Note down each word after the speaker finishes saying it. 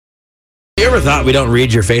You ever thought we don't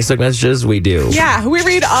read your Facebook messages? We do. Yeah, we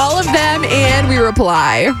read all of them and we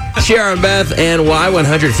reply. Sharon, Beth, and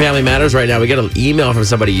Y100 Family Matters. Right now, we get an email from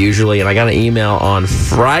somebody usually, and I got an email on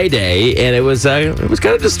Friday, and it was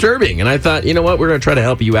kind of disturbing. And I thought, you know what, we're going to try to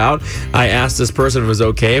help you out. I asked this person if it was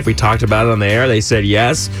okay if we talked about it on the air. They said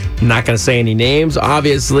yes. I'm not going to say any names,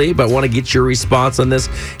 obviously, but want to get your response on this.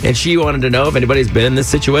 And she wanted to know if anybody's been in this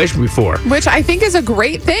situation before. Which I think is a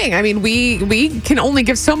great thing. I mean, we can only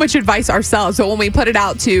give so much advice ourselves. So when we put it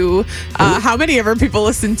out to how many of our people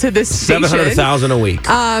listen to this station, 700,000 a week.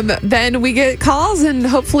 Then we get calls and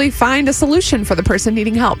hopefully find a solution for the person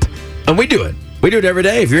needing help. And we do it. We do it every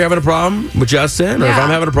day. If you're having a problem with Justin or if I'm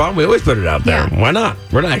having a problem, we always put it out there. Yeah. Why not?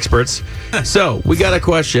 We're not experts. So we got a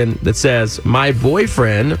question that says, my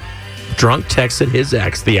boyfriend drunk texted his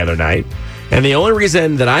ex the other night. And the only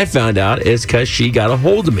reason that I found out is because she got a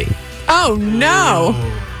hold of me. Oh, no.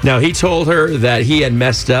 Now, he told her that he had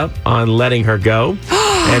messed up on letting her go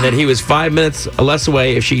and that he was 5 minutes less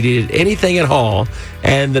away if she needed anything at all,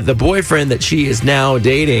 and that the boyfriend that she is now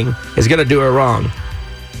dating is going to do her wrong.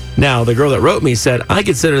 Now, the girl that wrote me said, I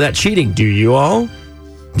consider that cheating. Do you all?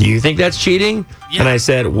 Do you think that's cheating? Yeah. And I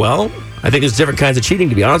said, well, I think there's different kinds of cheating,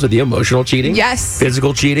 to be honest with you. Emotional cheating. Yes.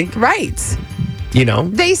 Physical cheating. Right. You know,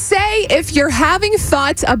 they say if you're having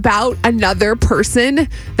thoughts about another person,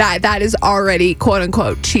 that is already quote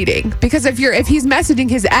unquote cheating. Because if he's messaging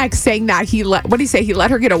his ex saying that he let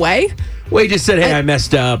her get away? Well, he just said, hey, I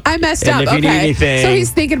messed up. I messed and up. If you need anything. So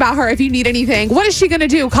he's thinking about her. If you need anything, what is she going to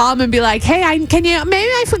do? Call him and be like, hey, maybe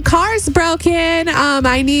my car's broken.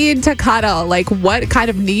 I need to cuddle. Like, what kind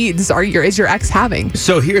of needs is your ex having?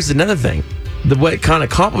 So here's another thing. What kind of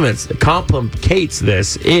complicates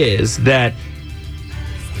this is that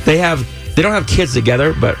they don't have kids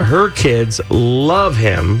together, but her kids love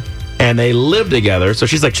him and they live together. So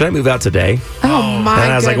she's like, should I move out today? Oh my goodness.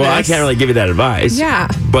 And I was like, well, I can't really give you that advice. Yeah.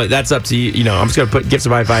 But that's up to you. You know, I'm just going to give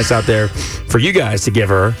some advice out there for you guys to give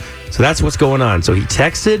her. So that's what's going on. So he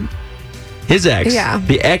texted his ex. Yeah.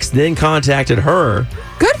 The ex then contacted her.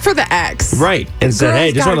 Good for the ex. Right. And said,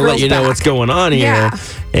 hey, just want to let you know what's going on here. Yeah.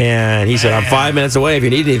 And he said, I'm 5 minutes away if you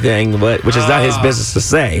need anything, which is not his business to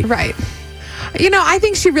say. Right. You know, I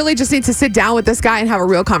think she really just needs to sit down with this guy and have a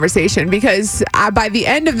real conversation, because by the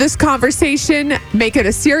end of this conversation, make it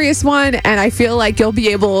a serious one. And I feel like you'll be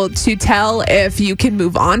able to tell if you can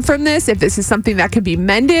move on from this, if this is something that can be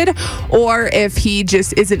mended, or if he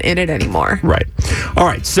just isn't in it anymore. Right. All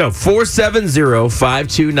right. So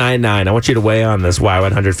 470-5299. I want you to weigh on this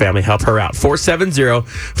Y100 family. Help her out.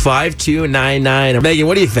 470-5299. Megan,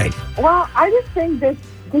 what do you think? Well, I just think does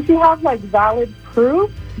she have like valid proof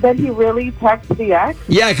that he really texted the ex?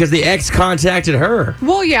 Yeah, because the ex contacted her.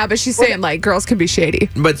 Well, yeah, but she's saying like girls can be shady.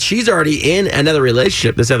 But she's already in another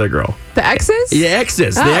relationship, this other girl. The exes? The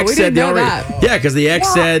exes. Oh, the ex we said didn't know that. Yeah, because the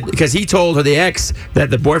ex said, because he told her, the ex, that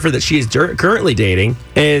the boyfriend that she is currently dating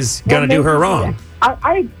is going to do her wrong.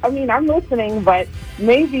 I mean, I'm listening, but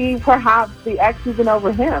maybe perhaps the ex isn't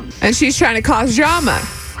over him. And she's trying to cause drama.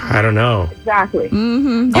 I don't know. Exactly.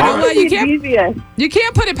 Mm-hmm. You know what? You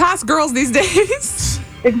can't put it past girls these days.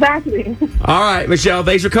 Exactly. All right, Michelle,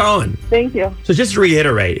 thanks for calling. Thank you. So just to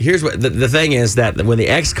reiterate, here's what the thing is, that when the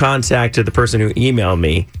ex contacted the person who emailed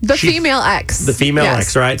me. The female ex. The female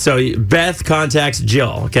ex, right? So Beth contacts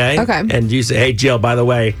Jill, okay? Okay. And you say, hey, Jill, by the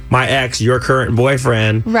way, my ex, your current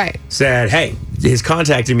boyfriend, right, said, hey, he's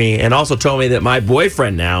contacted me and also told me that my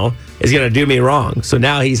boyfriend now is going to do me wrong. So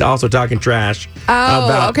now he's also talking trash.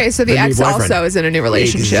 Okay. So the ex also is in a new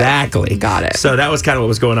relationship. Exactly. Got it. So that was kind of what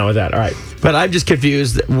was going on with that. All right. But I'm just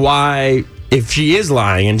confused why, if she is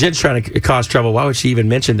lying and Jen's trying to cause trouble, why would she even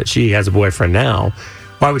mention that she has a boyfriend now?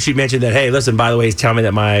 Why would she mention that, hey, listen, by the way, he's telling me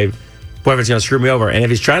that my boyfriend's going to screw me over? And if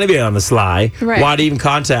he's trying to be on the sly, why'd he even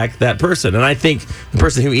contact that person? And I think the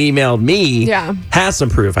person who emailed me has some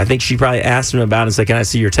proof. I think she probably asked him about it and said, can I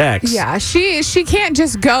see your text? Yeah, she can't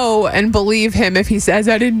just go and believe him if he says,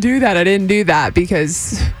 I didn't do that,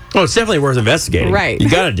 because... Oh, it's definitely worth investigating. Right. You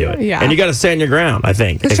got to do it. Yeah. And you got to stand your ground, I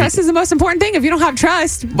think. Because trust is the most important thing. If you don't have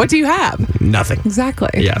trust, what do you have? Nothing. Exactly.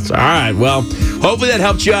 Yes. All right. Well, hopefully that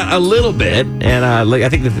helped you out a little bit. And I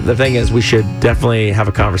think the thing is, we should definitely have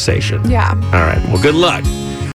a conversation. Yeah. All right. Well, good luck.